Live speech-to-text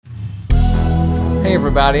Hey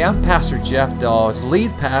everybody, I'm Pastor Jeff Dawes,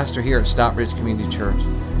 lead pastor here at Stockbridge Community Church.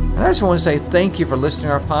 And I just want to say thank you for listening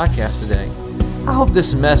to our podcast today. I hope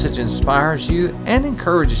this message inspires you and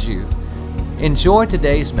encourages you. Enjoy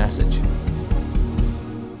today's message.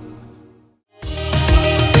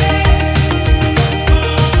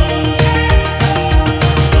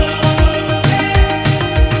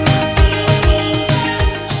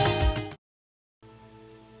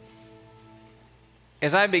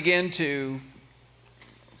 As I begin to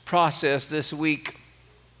process this week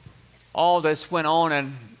all that's went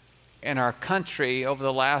on in our country over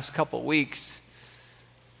the last couple of weeks,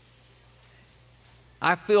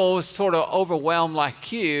 I feel sort of overwhelmed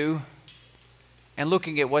like you and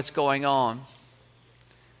looking at what's going on.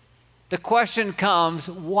 The question comes,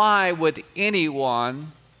 why would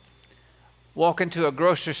anyone walk into a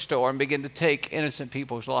grocery store and begin to take innocent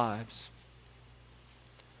people's lives?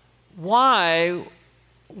 Why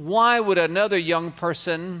would another young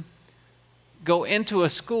person go into a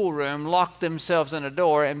schoolroom, lock themselves in a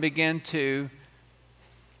door, and begin to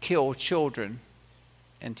kill children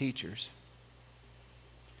and teachers?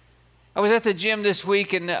 I was at the gym this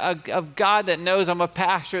week, and a guy that knows I'm a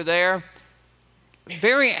pastor there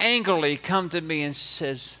very angrily comes to me and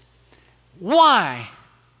says, "Why?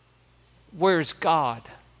 Where's God?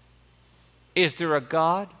 Is there a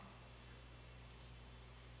God?"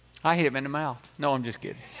 I hit him in the mouth. No, I'm just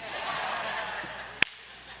kidding.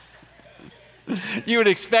 You would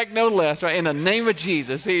expect no less, right? In the name of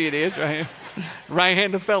Jesus, here it is, right here. Right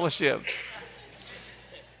hand of fellowship.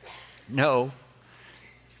 No.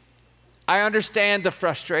 I understand the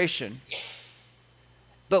frustration.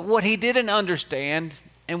 But what he didn't understand,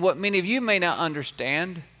 and what many of you may not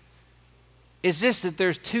understand, is this, that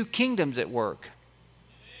there's two kingdoms at work.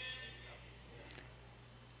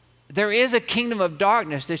 There is a kingdom of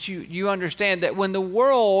darkness that you understand, that when the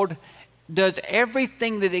world does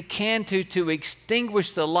everything that it can to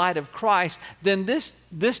extinguish the light of Christ, then this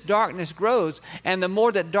darkness grows. And the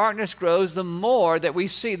more that darkness grows, the more that we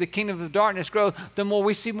see the kingdom of darkness grow, the more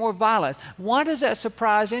we see more violence. Why does that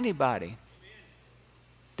surprise anybody?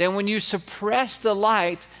 Then when you suppress the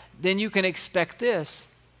light, then you can expect this.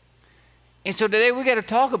 And so today we got to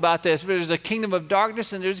talk about this. There's a kingdom of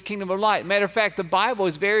darkness and there's a kingdom of light. Matter of fact, the Bible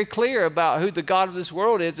is very clear about who the God of this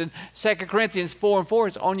world is. In 2 Corinthians 4:4,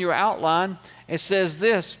 it's on your outline. It says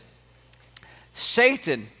this: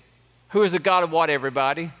 Satan, who is the God of what,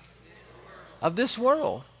 everybody? Of this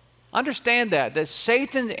world. Understand that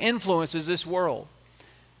Satan influences this world.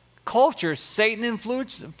 Culture, Satan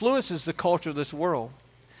influences the culture of this world.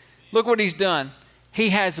 Look what he's done.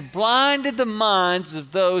 He has blinded the minds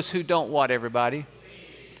of those who don't what, everybody?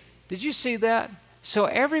 Did you see that? So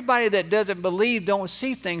everybody that doesn't believe don't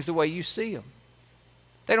see things the way you see them.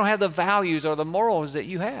 They don't have the values or the morals that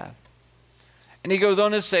you have. And he goes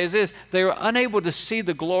on and says this: they are unable to see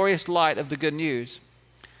the glorious light of the good news.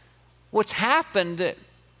 What's happened,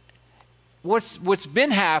 what's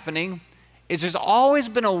been happening is there's always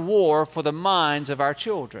been a war for the minds of our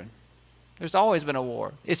children. There's always been a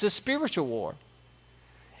war. It's a spiritual war.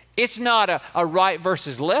 It's not a right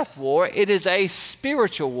versus left war. It is a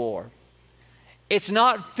spiritual war. It's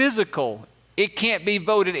not physical. It can't be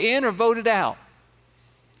voted in or voted out.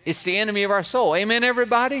 It's the enemy of our soul. Amen,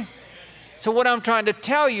 everybody? So what I'm trying to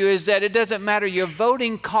tell you is that it doesn't matter your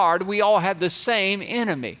voting card. We all have the same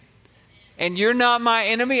enemy. And you're not my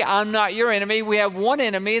enemy. I'm not your enemy. We have one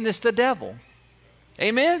enemy, and it's the devil.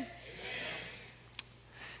 Amen?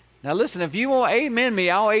 Now listen, if you won't amen me,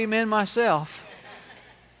 I'll amen myself.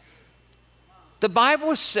 The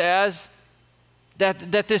Bible says that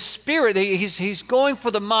this spirit, he's going for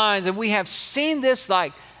the minds, and we have seen this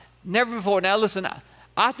like never before. Now listen,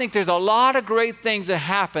 I think there's a lot of great things that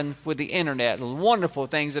happen with the internet, wonderful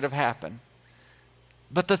things that have happened.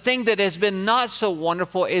 But the thing that has been not so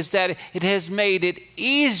wonderful is that it has made it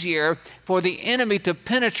easier for the enemy to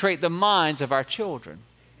penetrate the minds of our children.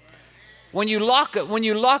 When you lock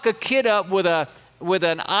a kid up with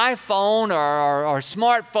an iPhone or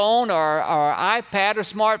smartphone or iPad or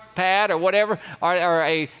SmartPad or whatever, or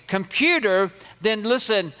a computer, then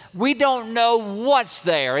listen, we don't know what's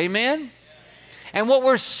there. Amen? And what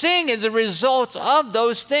we're seeing is the results of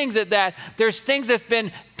those things, that there's things that's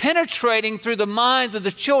been penetrating through the minds of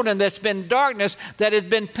the children, that's been darkness that has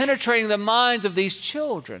been penetrating the minds of these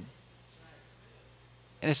children.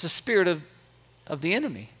 And it's the spirit of the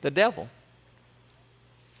enemy, the devil.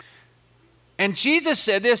 And Jesus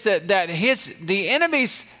said this, that the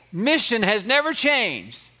enemy's mission has never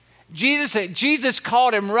changed. Jesus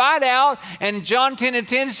called him right out, and John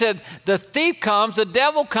 10:10 said, the thief comes, the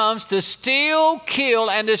devil comes to steal, kill,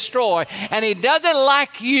 and destroy. And he doesn't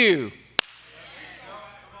like you.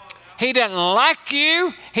 He doesn't like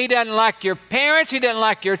you. He doesn't like your parents. He doesn't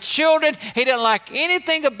like your children. He doesn't like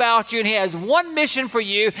anything about you. And he has one mission for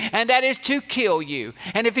you, and that is to kill you.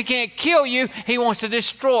 And if he can't kill you, he wants to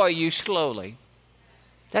destroy you slowly.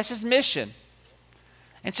 That's his mission.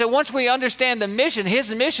 And so once we understand the mission,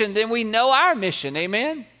 his mission, then we know our mission.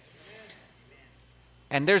 Amen?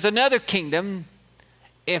 And there's another kingdom.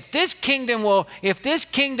 If this kingdom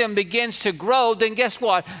begins to grow, then guess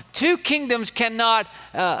what? Two kingdoms cannot,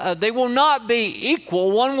 they will not be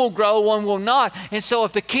equal. One will grow, one will not. And so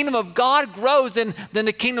if the kingdom of God grows, then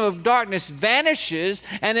the kingdom of darkness vanishes.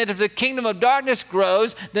 And then if the kingdom of darkness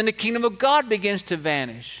grows, then the kingdom of God begins to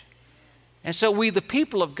vanish. And so we, the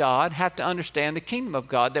people of God, have to understand the kingdom of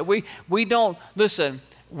God. That we don't, listen,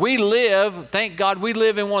 we live, thank God, we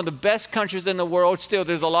live in one of the best countries in the world still.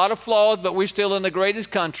 There's a lot of flaws, but we're still in the greatest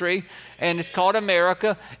country, and it's called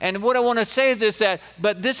America. And what I want to say is this,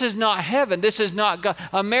 but this is not heaven. This is not God.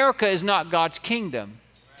 America is not God's kingdom.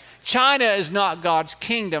 China is not God's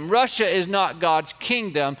kingdom. Russia is not God's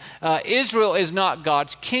kingdom. Israel is not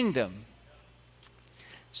God's kingdom.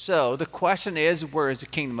 So the question is, where is the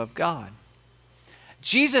kingdom of God?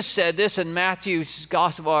 Jesus said this in Matthew's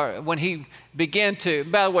gospel when he began to,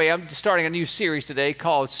 by the way, I'm starting a new series today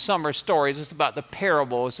called Summer Stories. It's about the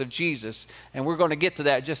parables of Jesus, and we're going to get to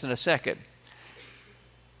that just in a second.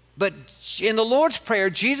 But in the Lord's Prayer,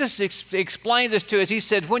 Jesus explains this to us. He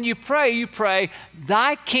says, when you pray,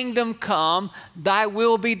 thy kingdom come, thy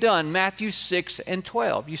will be done. Matthew 6 and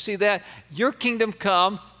 12. You see that? Your kingdom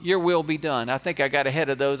come, your will be done. I think I got ahead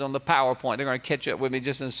of those on the PowerPoint. They're going to catch up with me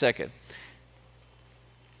just in a second.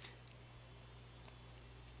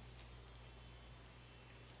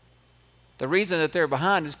 The reason that they're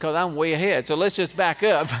behind is because I'm way ahead. So let's just back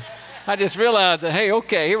up. I just realized that, hey,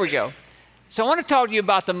 okay, here we go. So I want to talk to you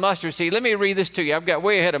about the mustard seed. Let me read this to you. I've got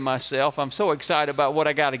way ahead of myself. I'm so excited about what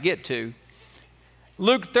I got to get to.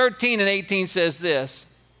 Luke 13 and 18 says this.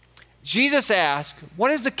 Jesus asked, what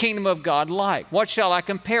is the kingdom of God like? What shall I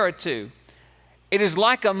compare it to? It is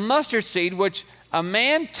like a mustard seed which a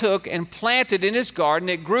man took and planted in his garden.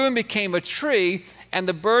 It grew and became a tree, and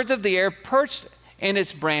the birds of the air perched in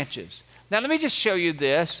its branches. Now, let me just show you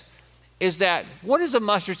this, is that what does a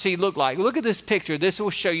mustard seed look like? Look at this picture. This will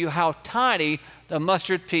show you how tiny the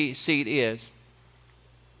mustard seed is.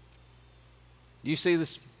 You see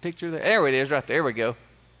this picture there? There it is right there. There we go.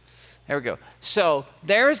 There we go. So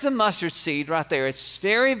there's the mustard seed right there. It's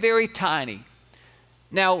very, very tiny.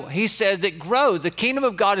 Now, he says it grows. The kingdom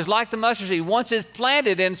of God is like the mustard seed. Once it's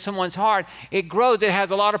planted in someone's heart, it grows. It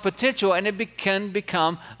has a lot of potential, and it can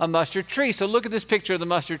become a mustard tree. So look at this picture of the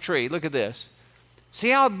mustard tree. Look at this. See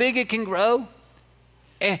how big it can grow?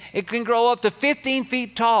 It can grow up to 15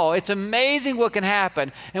 feet tall. It's amazing what can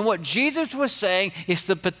happen. And what Jesus was saying is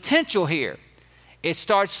the potential here. It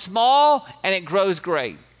starts small, and it grows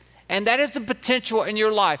great. And that is the potential in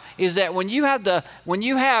your life, is that when you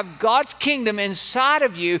have God's kingdom inside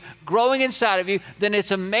of you, growing inside of you, then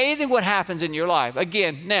it's amazing what happens in your life.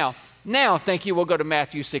 Again, now, thank you. We'll go to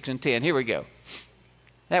Matthew 6 and 10. Here we go.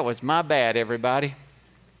 That was my bad, everybody.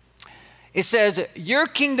 It says, your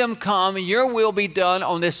kingdom come, and your will be done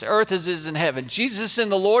on this earth as it is in heaven. Jesus in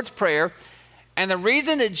the Lord's Prayer. And the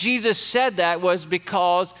reason that Jesus said that was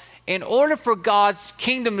because in order for God's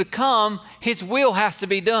kingdom to come, his will has to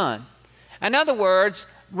be done. In other words,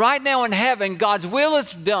 right now in heaven, God's will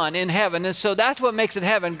is done in heaven. And so that's what makes it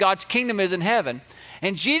heaven. God's kingdom is in heaven.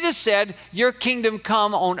 And Jesus said, your kingdom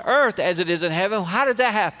come on earth as it is in heaven. How does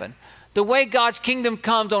that happen? The way God's kingdom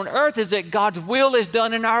comes on earth is that God's will is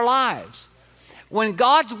done in our lives. When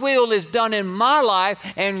God's will is done in my life,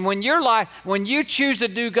 and when you choose to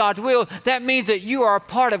do God's will, that means that you are a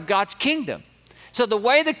part of God's kingdom. So the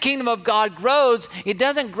way the kingdom of God grows, it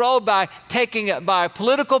doesn't grow by taking it by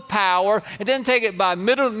political power. It doesn't take it by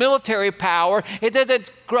military power. It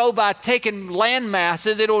doesn't grow by taking land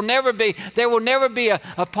masses. There will never be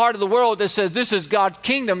a part of the world that says this is God's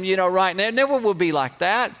kingdom, right now. It never will be like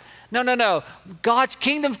that. No. God's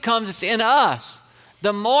kingdom comes in us.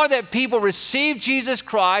 The more that people receive Jesus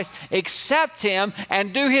Christ, accept him,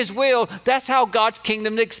 and do his will, that's how God's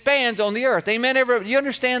kingdom expands on the earth. Amen? You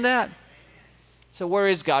understand that? So where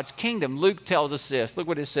is God's kingdom? Luke tells us this. Look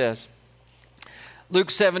what it says. Luke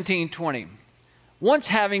 17:20. Once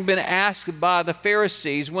having been asked by the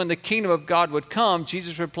Pharisees when the kingdom of God would come,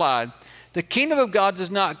 Jesus replied, the kingdom of God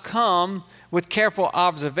does not come with careful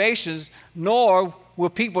observations, nor will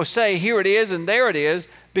people say, here it is and there it is,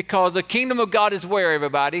 because the kingdom of God is where,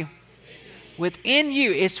 everybody? Within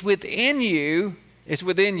you. It's within you. It's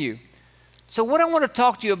within you. So what I want to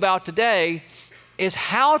talk to you about today is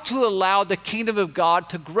how to allow the kingdom of God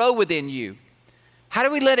to grow within you. How do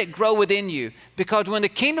we let it grow within you? Because when the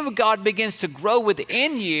kingdom of God begins to grow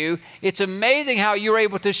within you, it's amazing how you're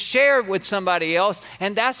able to share it with somebody else,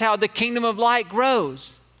 and that's how the kingdom of light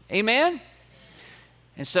grows. Amen?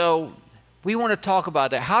 And so we want to talk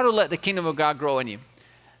about that, how to let the kingdom of God grow in you.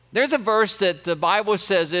 There's a verse that the Bible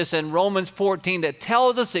says this in Romans 14 that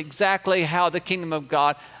tells us exactly how the kingdom of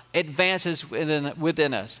God advances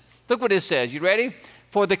within us. Look what it says. You ready?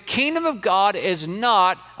 For the kingdom of God is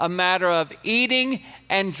not a matter of eating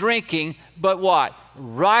and drinking, but what?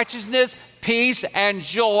 Righteousness, peace, and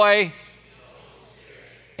joy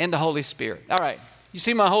in the Holy Spirit. All right. You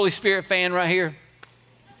see my Holy Spirit fan right here?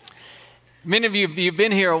 Many of you, if you've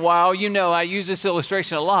been here a while, you know I use this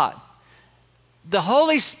illustration a lot. The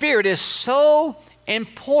Holy Spirit is so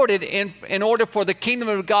important in order for the kingdom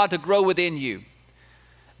of God to grow within you.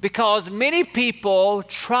 Because many people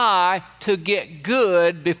try to get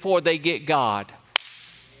good before they get God.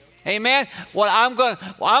 Amen. Well, I'm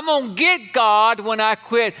going to get God when I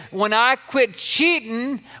quit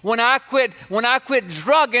cheating, when I quit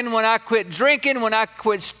drugging, when I quit drinking, when I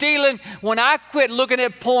quit stealing, when I quit looking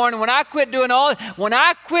at porn, when I quit doing all, when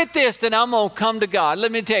I quit this, then I'm going to come to God.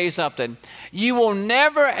 Let me tell you something. You will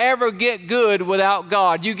never ever get good without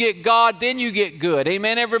God. You get God, then you get good.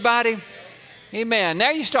 Amen, everybody? Amen.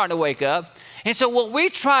 Now you're starting to wake up. And so what we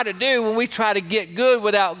try to do when we try to get good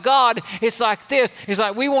without God, it's like this. It's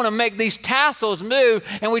like we want to make these tassels move,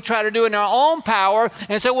 and we try to do it in our own power.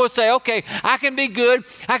 And so we'll say, okay, I can be good.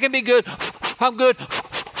 I'm good.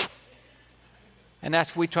 And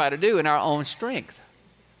that's what we try to do in our own strength.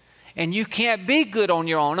 And you can't be good on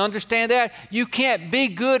your own. Understand that? You can't be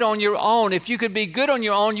good on your own. If you could be good on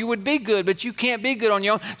your own, you would be good, but you can't be good on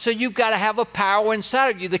your own. So you've got to have a power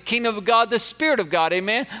inside of you, the kingdom of God, the Spirit of God,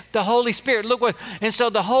 amen? The Holy Spirit. And so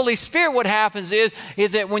the Holy Spirit, what happens is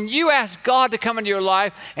that when you ask God to come into your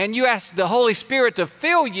life and you ask the Holy Spirit to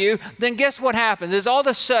fill you, then guess what happens? Is all of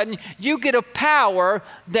a sudden you get a power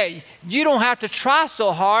that you don't have to try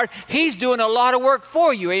so hard. He's doing a lot of work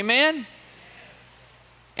for you, amen?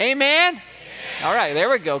 Amen? Amen? All right, there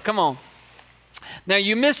we go. Come on. Now,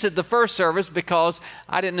 you missed it the first service because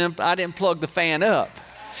I didn't plug the fan up.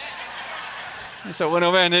 And so I went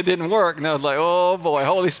over and it didn't work. And I was like, oh, boy,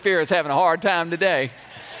 Holy Spirit's having a hard time today.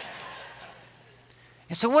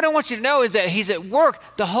 And so what I want you to know is that He's at work.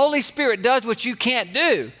 The Holy Spirit does what you can't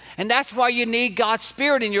do. And that's why you need God's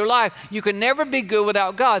Spirit in your life. You can never be good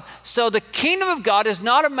without God. So the kingdom of God is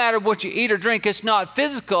not a matter of what you eat or drink. It's not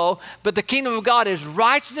physical, but the kingdom of God is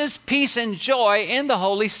righteousness, peace, and joy in the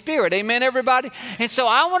Holy Spirit. Amen, everybody? And so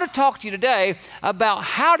I want to talk to you today about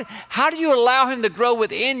how do you allow Him to grow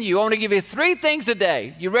within you. I want to give you 3 things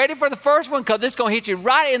today. You ready for the first one? Because it's going to hit you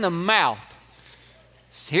right in the mouth.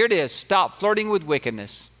 Here it is. Stop flirting with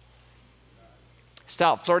wickedness.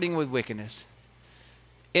 Stop flirting with wickedness.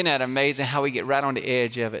 Isn't that amazing how we get right on the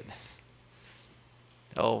edge of it?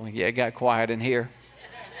 Oh, yeah, it got quiet in here.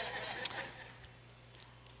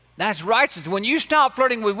 That's righteous. When you stop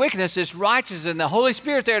flirting with wickedness, it's righteous, and the Holy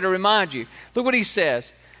Spirit's there to remind you. Look what He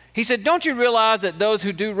says. He said, don't you realize that those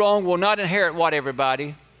who do wrong will not inherit what,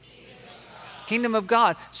 everybody? Kingdom of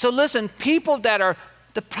God. So listen, people that are,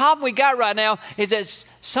 the problem we got right now is that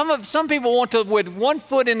some people want to with one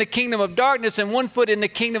foot in the kingdom of darkness and one foot in the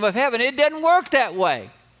kingdom of heaven. It doesn't work that way.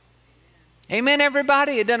 Amen,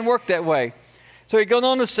 everybody? It doesn't work that way. So he goes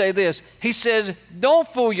on to say this. He says, don't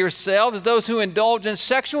fool yourselves, those who indulge in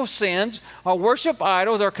sexual sins, or worship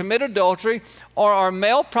idols, or commit adultery, or are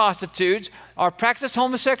male prostitutes, or practice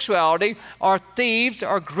homosexuality, or thieves,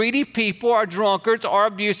 or greedy people, or drunkards, or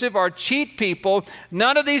abusive, or cheat people.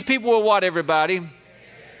 None of these people will what, everybody?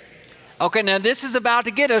 Okay, now this is about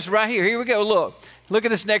to get us right here. Here we go. Look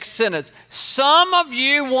at this next sentence. Some of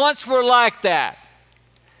you once were like that.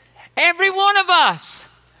 Every one of us.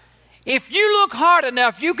 If you look hard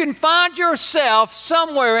enough, you can find yourself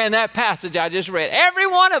somewhere in that passage I just read. Every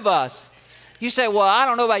one of us. You say, well, I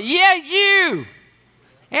don't know about you. Yeah, you.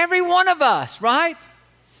 Every one of us, right?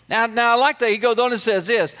 Now I like that. He goes on and says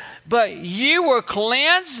this. But you were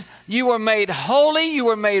cleansed. You were made holy. You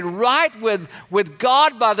were made right with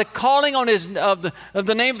God by the calling on of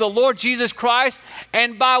the name of the Lord Jesus Christ.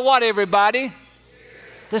 And by what, everybody?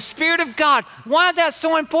 The Spirit of God. Why is that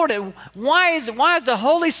so important? Why is the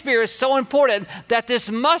Holy Spirit so important that this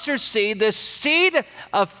mustard seed, this seed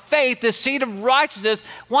of faith, this seed of righteousness,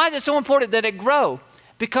 why is it so important that it grow?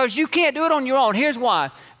 Because you can't do it on your own. Here's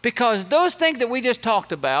why. Because those things that we just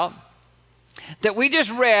talked about, that we just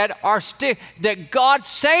read, that God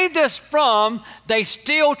saved us from, they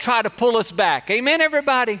still try to pull us back. Amen,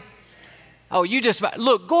 everybody? Oh,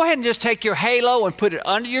 look, go ahead and just take your halo and put it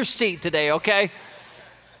under your seat today, okay?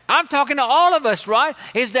 I'm talking to all of us, right?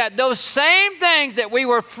 Is that those same things that we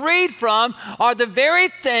were freed from are the very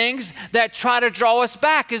things that try to draw us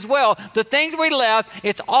back as well. The things we left,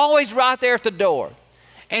 it's always right there at the door.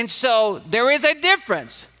 And so there is a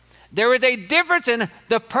difference. There is a difference in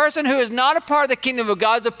the person who is not a part of the kingdom of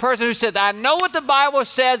God, the person who says, I know what the Bible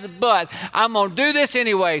says, but I'm going to do this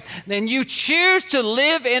anyways. Then you choose to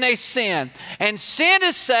live in a sin. And sin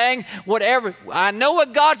is saying, whatever, I know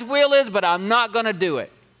what God's will is, but I'm not going to do it.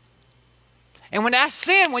 And when that's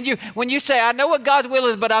sin, when you say, I know what God's will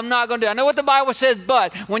is, but I'm not going to do it. I know what the Bible says,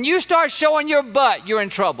 but when you start showing your but, you're in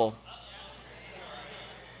trouble.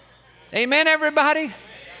 Amen, everybody?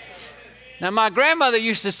 Now, my grandmother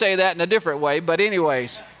used to say that in a different way, but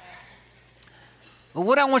anyways. But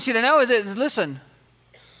what I want you to know is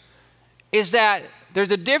that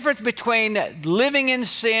there's a difference between living in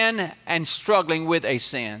sin and struggling with a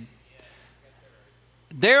sin.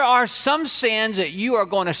 There are some sins that you are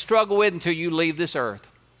going to struggle with until you leave this earth.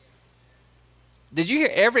 Did you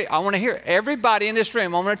hear I want to hear everybody in this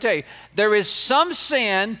room. I'm going to tell you, there is some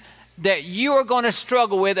sin that you are going to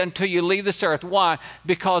struggle with until you leave this earth. Why?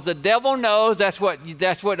 Because the devil knows that's what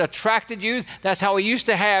attracted you. That's how he used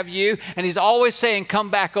to have you. And he's always saying, come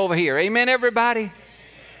back over here. Amen, everybody? Amen.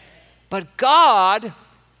 But God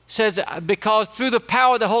says, because through the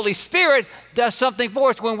power of the Holy Spirit does something for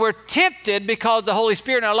us. When we're tempted because of the Holy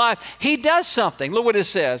Spirit in our life, he does something. Look what it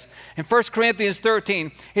says in 1 Corinthians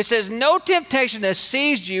 13. It says, no temptation has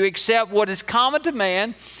seized you except what is common to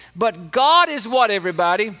man. But God is what,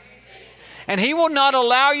 everybody? And he will not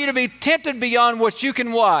allow you to be tempted beyond what you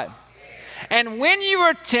can what? And when you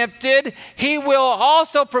are tempted, he will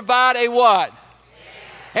also provide a what?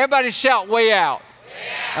 Everybody shout, way out.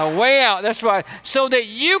 A way out, that's right. So that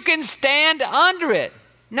you can stand under it.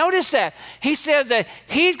 Notice that. He says that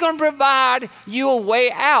he's going to provide you a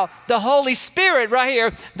way out. The Holy Spirit right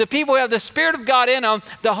here, the people who have the Spirit of God in them,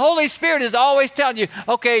 the Holy Spirit is always telling you,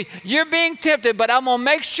 okay, you're being tempted, but I'm going to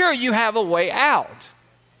make sure you have a way out.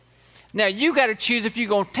 Now, you got to choose if you're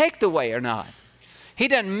going to take the way or not. He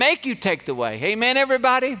doesn't make you take the way. Amen,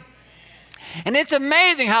 everybody? And it's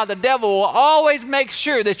amazing how the devil will always make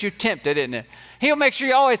sure that you're tempted, isn't it? He'll make sure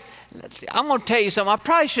you always, I'm going to tell you something. I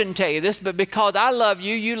probably shouldn't tell you this, but because I love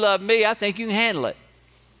you, you love me, I think you can handle it.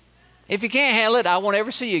 If you can't handle it, I won't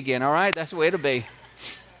ever see you again, all right? That's the way it'll be.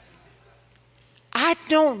 I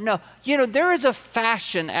don't know. You know, there is a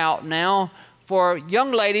fashion out now for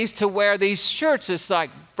young ladies to wear these shirts that's like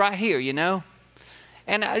right here, you know.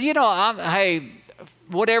 And, you know, hey,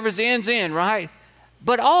 whatever's in's in, right?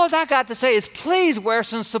 But all I got to say is please wear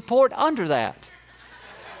some support under that.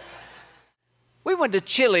 We went to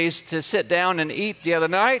Chili's to sit down and eat the other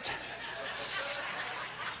night.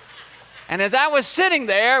 And as I was sitting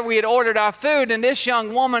there, we had ordered our food, and this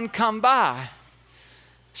young woman come by.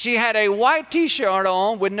 She had a white T-shirt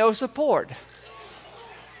on with no support.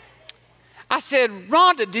 I said,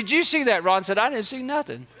 Rhonda, did you see that? Rhonda said, I didn't see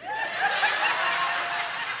nothing.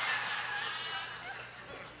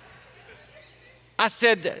 I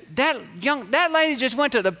said, that lady just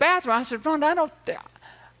went to the bathroom. I said, Rhonda,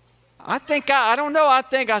 I think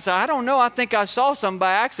I saw something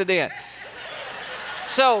by accident.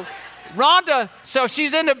 So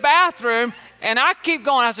she's in the bathroom, and I keep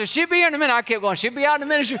going. I said, she'll be here in a minute. I kept going, she'll be out in a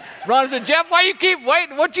minute. Rhonda said, Jeff, why you keep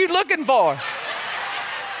waiting? What you looking for?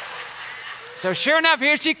 So sure enough,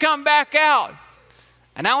 here she come back out.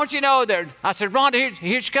 And I want you to know that, I said, Rhonda,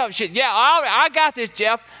 here she comes. She said, yeah, I got this,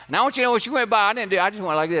 Jeff. And I want you to know what she went by. I didn't do it. I just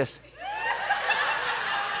went like this.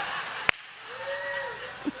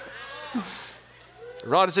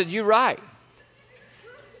 Rhonda said, you're right.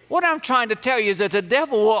 What I'm trying to tell you is that the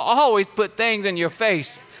devil will always put things in your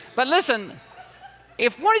face. But listen,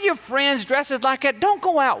 if one of your friends dresses like that, don't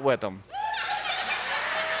go out with them.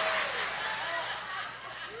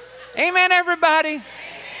 Amen, everybody? Amen.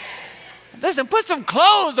 Listen, put some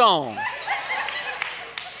clothes on.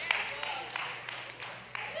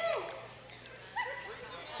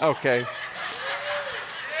 Okay.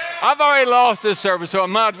 I've already lost this service, so I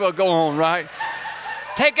might as well go on, right?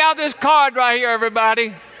 Take out this card right here,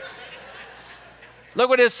 everybody. Look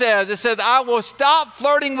what it says. It says, I will stop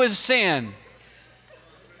flirting with sin.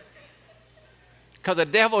 Because the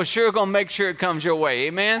devil is sure going to make sure it comes your way.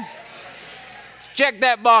 Amen? Check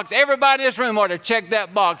that box. Everybody in this room ought to check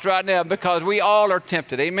that box right now because we all are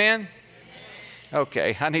tempted. Amen?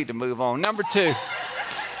 Okay, I need to move on. Number 2,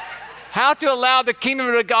 how to allow the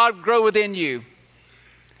kingdom of God to grow within you.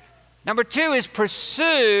 Number 2 is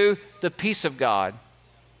pursue the peace of God.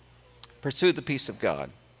 Pursue the peace of God.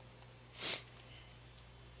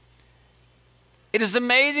 It is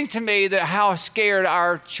amazing to me that how scared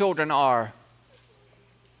our children are.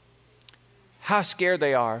 how scared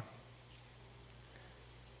they are.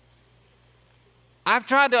 I've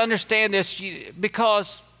tried to understand this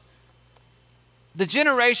because the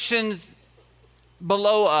generations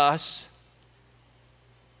below us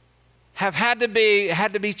have had to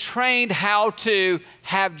be trained how to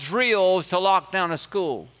have drills to lock down a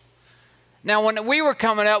school. Now, when we were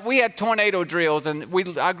coming up, we had tornado drills, and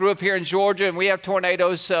I grew up here in Georgia, and we have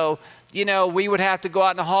tornadoes, so we would have to go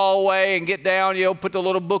out in the hallway and get down, put the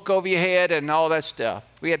little book over your head and all that stuff.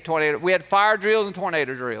 We had fire drills and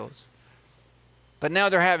tornado drills. But now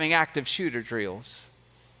they're having active shooter drills.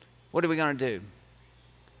 What are we going to do?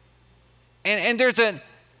 And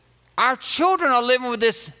our children are living with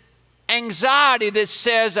this anxiety that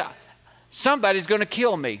says somebody's going to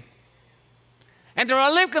kill me. And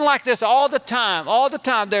they're living like this all the time. All the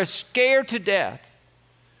time. They're scared to death.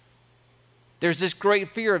 There's this great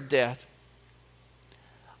fear of death.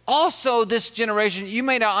 Also, this generation, you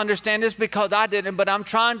may not understand this because I didn't, but I'm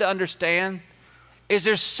trying to understand, is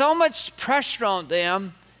there's so much pressure on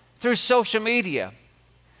them through social media.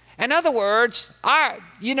 In other words, I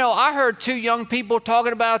heard two young people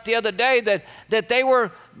talking about the other day that they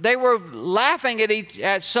were laughing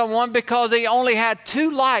at someone because they only had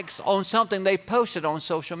 2 likes on something they posted on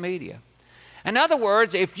social media. In other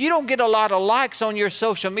words, if you don't get a lot of likes on your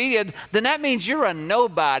social media, then that means you're a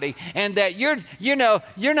nobody and that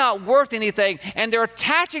you're not worth anything. And they're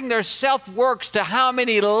attaching their self-worth to how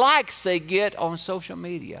many likes they get on social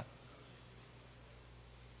media.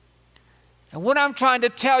 And what I'm trying to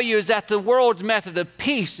tell you is that the world's method of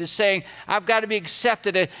peace is saying, I've got to be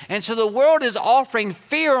accepted. And so the world is offering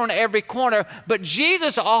fear on every corner, but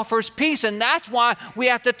Jesus offers peace. And that's why we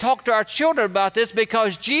have to talk to our children about this,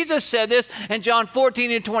 because Jesus said this in John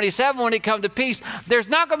 14:27 when it comes to peace. There's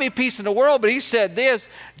not going to be peace in the world, but he said this.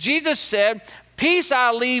 Jesus said, peace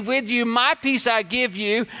I leave with you, my peace I give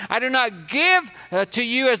you. I do not give to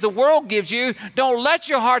you as the world gives you. Don't let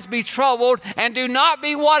your hearts be troubled, and do not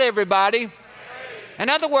be what, everybody? In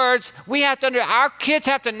other words, our kids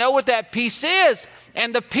have to know what that peace is.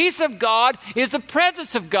 And the peace of God is the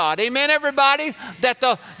presence of God. Amen, everybody? That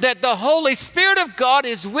the Holy Spirit of God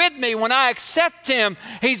is with me when I accept Him.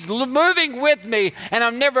 He's moving with me. And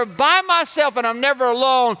I'm never by myself, and I'm never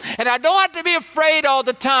alone. And I don't have to be afraid all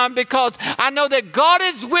the time, because I know that God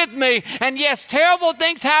is with me. And yes, terrible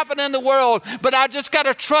things happen in the world, but I just got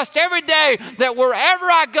to trust every day that wherever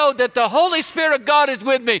I go, that the Holy Spirit of God is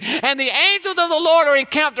with me. And the angels of the Lord are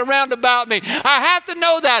encamped around about me. I have to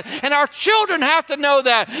know that. And our children have to know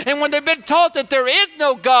that. And when they've been taught that there is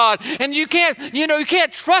no God, and you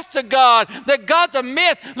can't trust a God, that God's a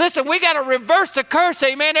myth. Listen, we got to reverse the curse,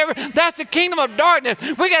 amen. That's the kingdom of darkness.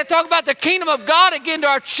 We got to talk about the kingdom of God again to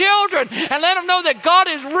our children and let them know that God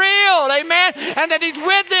is real, amen, and that He's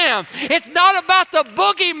with them. It's not about the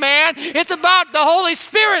boogeyman. It's about the Holy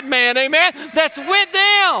Spirit, man, amen, that's with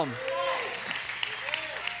them.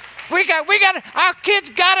 Our kids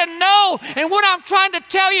got to know. And what I'm trying to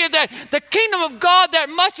tell you, that the kingdom of God, that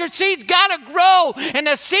mustard seed's got to grow, and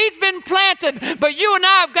the seed's been planted. But you and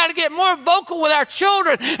I have got to get more vocal with our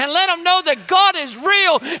children and let them know that God is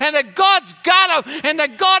real, and that God's got them, and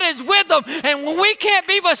that God is with them. And when we can't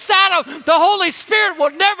be beside them, the Holy Spirit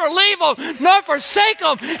will never leave them nor forsake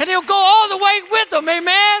them, and He'll go all the way with them.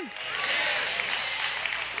 Amen.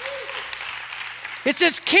 It's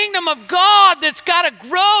this kingdom of God that's got to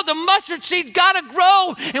grow. The mustard seed's got to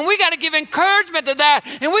grow. And we got to give encouragement to that.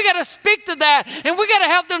 And we got to speak to that. And we got to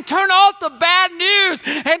help them turn off the bad news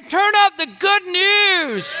and turn up the good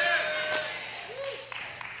news.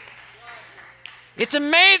 It's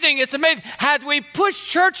amazing. It's amazing how we push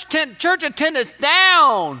church attendance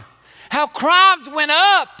down, how crimes went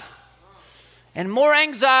up, and more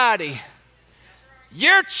anxiety.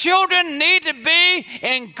 Your children need to be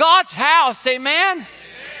in God's house, amen? Amen?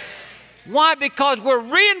 Why? Because we're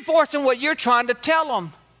reinforcing what you're trying to tell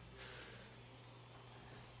them.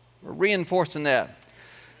 We're reinforcing that.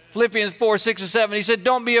 Philippians 4:6-7, he said,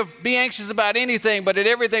 don't be anxious about anything, but in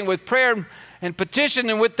everything with prayer and petition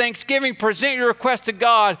and with thanksgiving, present your request to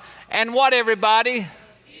God. And what, everybody?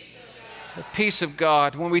 The peace of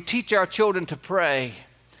God. When we teach our children to pray,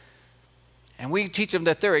 and we teach them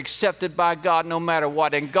that they're accepted by God no matter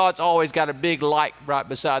what. And God's always got a big light right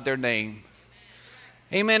beside their name.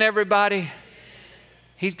 Amen, everybody?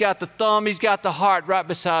 He's got the thumb, He's got the heart right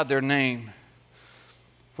beside their name,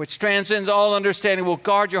 which transcends all understanding, will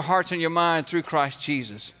guard your hearts and your mind through Christ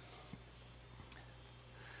Jesus.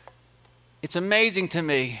 It's amazing to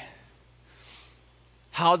me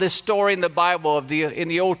how this story in the Bible in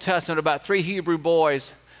the Old Testament about 3 Hebrew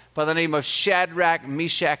boys by the name of Shadrach,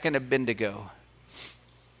 Meshach, and Abednego.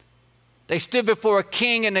 they stood before a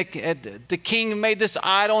king, and the king made this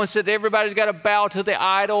idol and said everybody's got to bow to the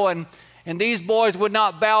idol. And these boys would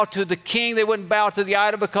not bow to the king. They wouldn't bow to the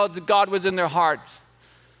idol because God was in their hearts.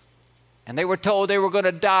 And they were told they were going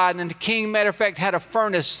to die. And then the king, matter of fact, had a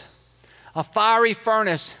furnace, a fiery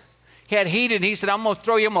furnace. He had heated. He said, I'm going to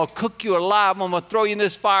throw you, I'm going to cook you alive. I'm going to throw you in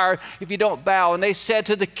this fire if you don't bow. And they said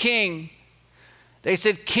to the king, they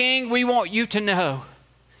said, King, we want you to know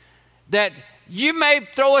that you may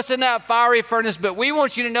throw us in that fiery furnace, but we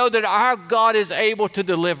want you to know that our God is able to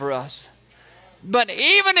deliver us. But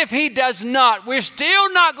even if he does not, we're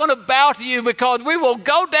still not going to bow to you, because we will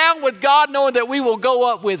go down with God knowing that we will go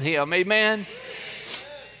up with him. Amen.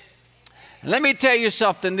 Let me tell you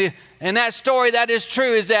something. In that story, that is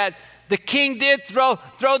true, is that the king did throw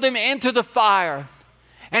them into the fire.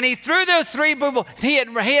 And he threw those three people, he had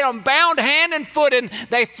them bound hand and foot, and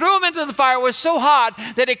they threw them into the fire. It was so hot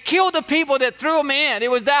that it killed the people that threw them in. It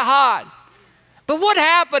was that hot. But what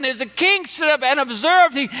happened is the king stood up and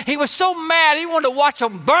observed. He was so mad, he wanted to watch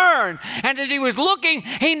them burn. And as he was looking,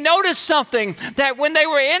 he noticed something, that when they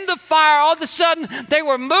were in the fire, all of a sudden they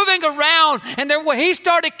were moving around, and he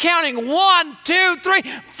started counting 1, 2, 3,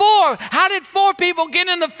 4. How did 4 people get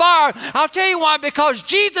in the fire? I'll tell you why, because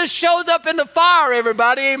Jesus shows up in the fire,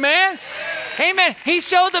 everybody. Amen? Amen. He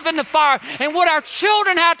shows up in the fire. And what our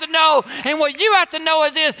children have to know, and what you have to know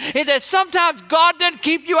is this, is that sometimes God doesn't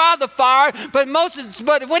keep you out of the fire, but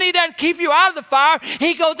when he doesn't keep you out of the fire,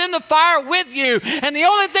 he goes in the fire with you. And the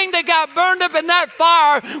only thing that got burned up in that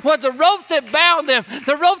fire was the rope that bound them,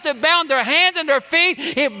 the rope that bound their hands and their feet.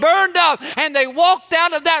 It burned up, and they walked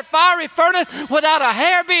out of that fiery furnace without a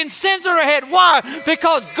hair being singed on their head. Why?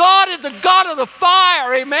 Because God is the God of the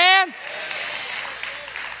fire. Amen.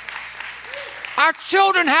 Our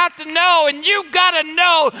children have to know, and you've got to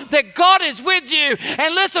know, that God is with you.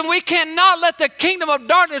 And listen, we cannot let the kingdom of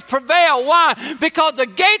darkness prevail. Why? Because the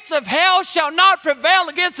gates of hell shall not prevail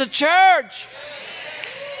against the church.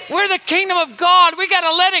 We're the kingdom of God. We got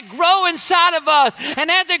to let it grow inside of us.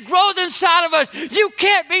 And as it grows inside of us, you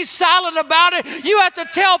can't be silent about it. You have to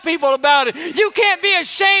tell people about it. You can't be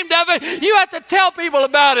ashamed of it. You have to tell people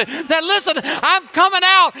about it. That listen, I'm coming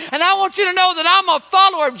out, and I want you to know that I'm a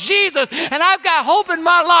follower of Jesus, and I've got hope in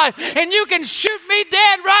my life. And you can shoot me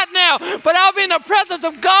dead right now, but I'll be in the presence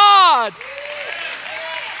of God.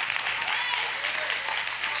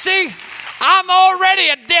 See, I'm already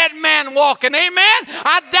a dead man walking. Amen.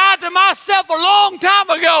 I died to myself a long time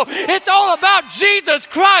ago. It's all about Jesus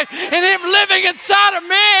Christ and him living inside of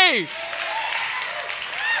me.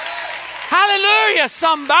 Hallelujah,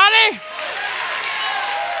 somebody.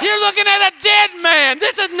 You're looking at a dead man.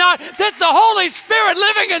 This is the Holy Spirit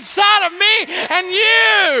living inside of me and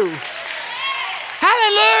you.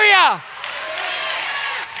 Hallelujah.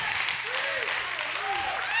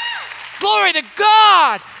 Glory to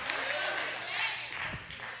God.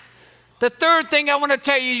 The third thing I want to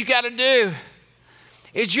tell you got to do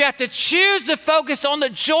is you have to choose to focus on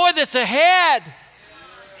the joy that's ahead.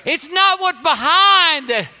 It's not what's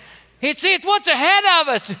behind. It's what's ahead of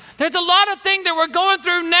us. There's a lot of things that we're going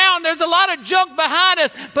through now, and there's a lot of junk behind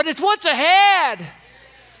us, but it's what's ahead.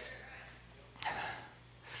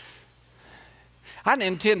 I didn't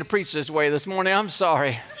intend to preach this way this morning. I'm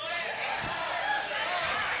sorry.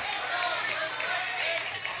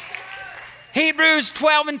 Hebrews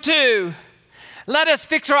 12:2. Let us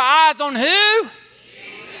fix our eyes on who?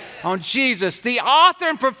 Jesus. On Jesus, the author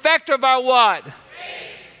and perfecter of our what? Faith.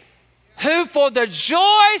 Who for the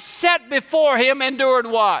joy set before him endured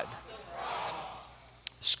what?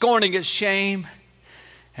 Scorning its shame,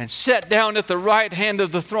 and sat down at the right hand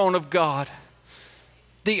of the throne of God.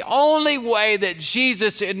 The only way that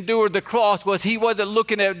Jesus endured the cross was he wasn't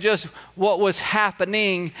looking at just what was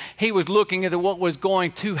happening. He was looking at what was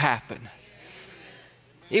going to happen.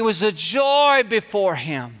 It was a joy before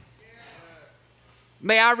him.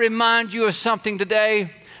 May I remind you of something today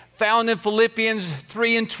found in Philippians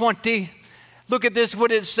 3:20. Look at this, what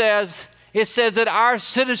it says. It says that our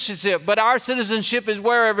citizenship is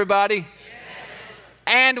where, everybody?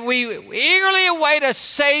 And we eagerly await a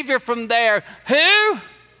Savior from there. Who?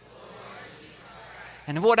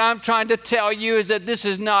 And what I'm trying to tell you is that this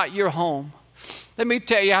is not your home. Let me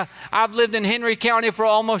tell you, I've lived in Henry County for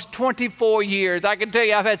almost 24 years. I can tell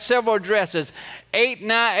you I've had several addresses.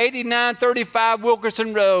 8935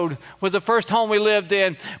 Wilkerson Road was the first home we lived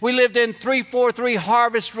in. We lived in 343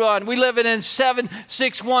 Harvest Run. We live in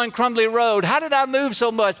 761 Crumbly Road. How did I move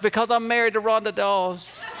so much? Because I'm married to Rhonda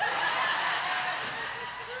Dawes.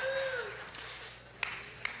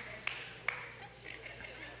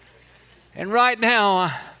 And right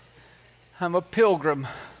now, I'm a pilgrim.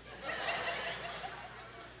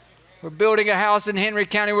 We're building a house in Henry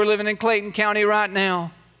County. We're living in Clayton County right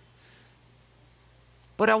now.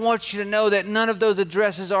 But I want you to know that none of those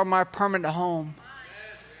addresses are my permanent home.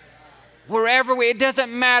 Wherever it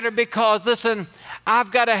doesn't matter, because listen,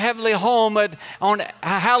 I've got a heavenly home on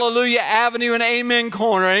Hallelujah Avenue and Amen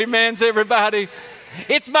Corner. Amens, everybody.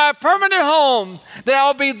 It's my permanent home that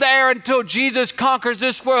I'll be there until Jesus conquers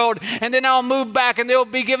this world. And then I'll move back and they'll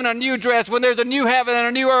be given a new dress when there's a new heaven and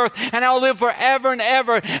a new earth. And I'll live forever and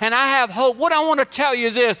ever. And I have hope. What I want to tell you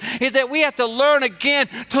is this, is that we have to learn again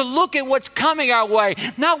to look at what's coming our way,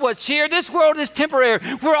 not what's here. This world is temporary.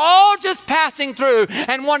 We're all just passing through.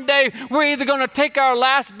 And one day we're either going to take our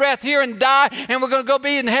last breath here and die, and we're going to go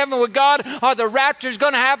be in heaven with God, or the rapture is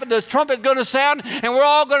going to happen, the trumpet's going to sound, and we're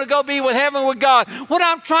all going to go be with heaven with God. What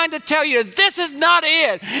I'm trying to tell you is this is not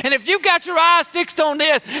it. And if you've got your eyes fixed on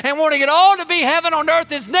this and wanting it all to be heaven on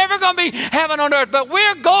earth, it's never going to be heaven on earth. But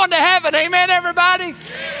we're going to heaven. Amen, everybody?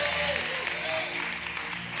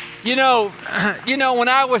 You know, when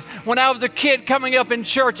I was a kid coming up in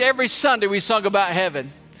church, every Sunday we sung about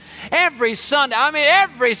heaven. Every Sunday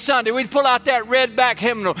we'd pull out that red back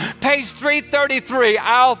hymnal. Page 333,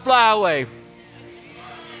 I'll fly away.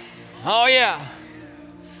 Oh, yeah.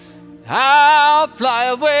 I'll fly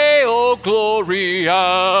away, oh glory,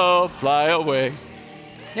 I'll fly away.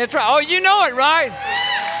 That's right. Oh, you know it, right?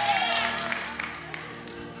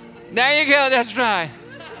 There you go, that's right.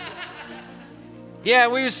 Yeah,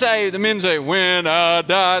 we would say, the men say, when I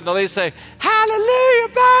die. The ladies say, hallelujah,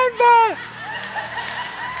 by and by.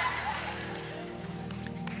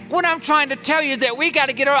 What I'm trying to tell you is that we got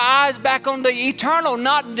to get our eyes back on the eternal,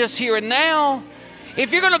 not just here and now.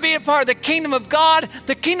 If you're going to be a part of the kingdom of God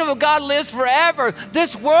lives forever.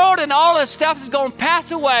 This world and all this stuff is going to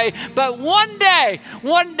pass away. But one day,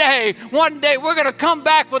 we're going to come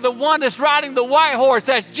back with the one that's riding the white horse.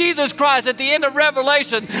 That's Jesus Christ at the end of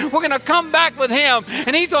Revelation. We're going to come back with him,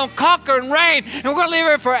 and he's going to conquer and reign, and we're going to live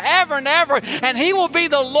here forever and ever. And he will be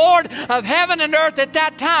the Lord of heaven and earth at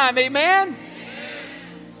that time. Amen?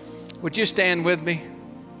 Would you stand with me?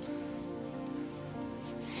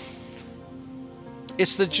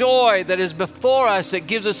 It's the joy that is before us that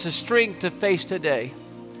gives us the strength to face today.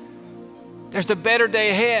 There's a better day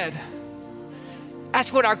ahead.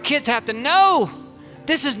 That's what our kids have to know.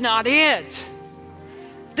 This is not it.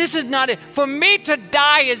 This is not it. For me to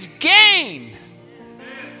die is gain.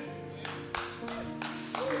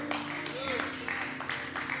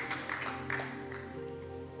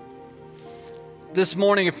 This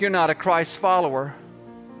morning, if you're not a Christ follower,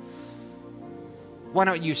 why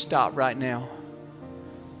don't you stop right now?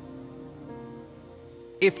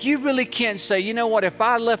 If you really can't say, you know what, if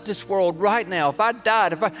I left this world right now, if I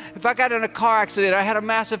died, if I got in a car accident, I had a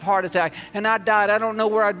massive heart attack, and I died, I don't know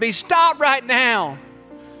where I'd be. Stop right now.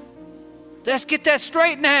 Let's get that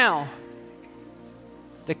straight now.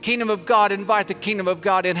 The kingdom of God, invite the kingdom of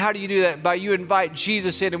God in. How do you do that? By you invite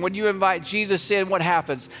Jesus in. And when you invite Jesus in, what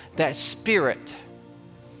happens? That Spirit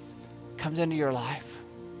comes into your life.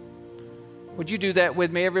 Would you do that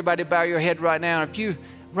with me? Everybody bow your head right now.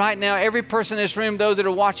 Right now, every person in this room, those that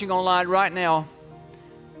are watching online right now,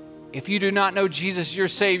 if you do not know Jesus, your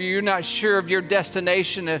Savior, you're not sure of your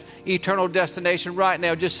destination, eternal destination right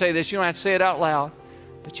now, just say this. You don't have to say it out loud,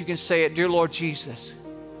 but you can say it. Dear Lord Jesus,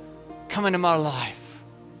 come into my life.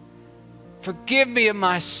 Forgive me of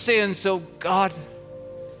my sins, oh God.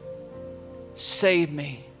 Save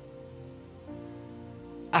me.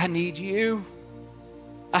 I need you.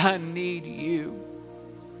 I need you.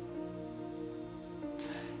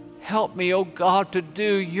 Help me, oh God, to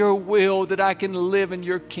do your will that I can live in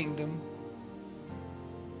your kingdom.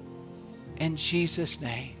 In Jesus'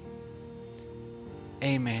 name,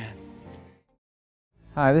 amen.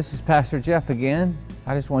 Hi, this is Pastor Jeff again.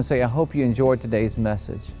 I just want to say I hope you enjoyed today's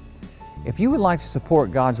message. If you would like to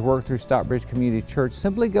support God's work through Stockbridge Community Church,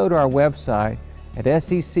 simply go to our website at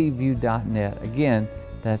sccview.net. Again,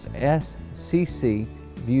 that's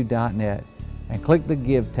sccview.net, and click the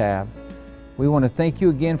Give tab. We want to thank you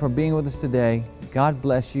again for being with us today. God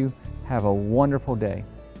bless you. Have a wonderful day.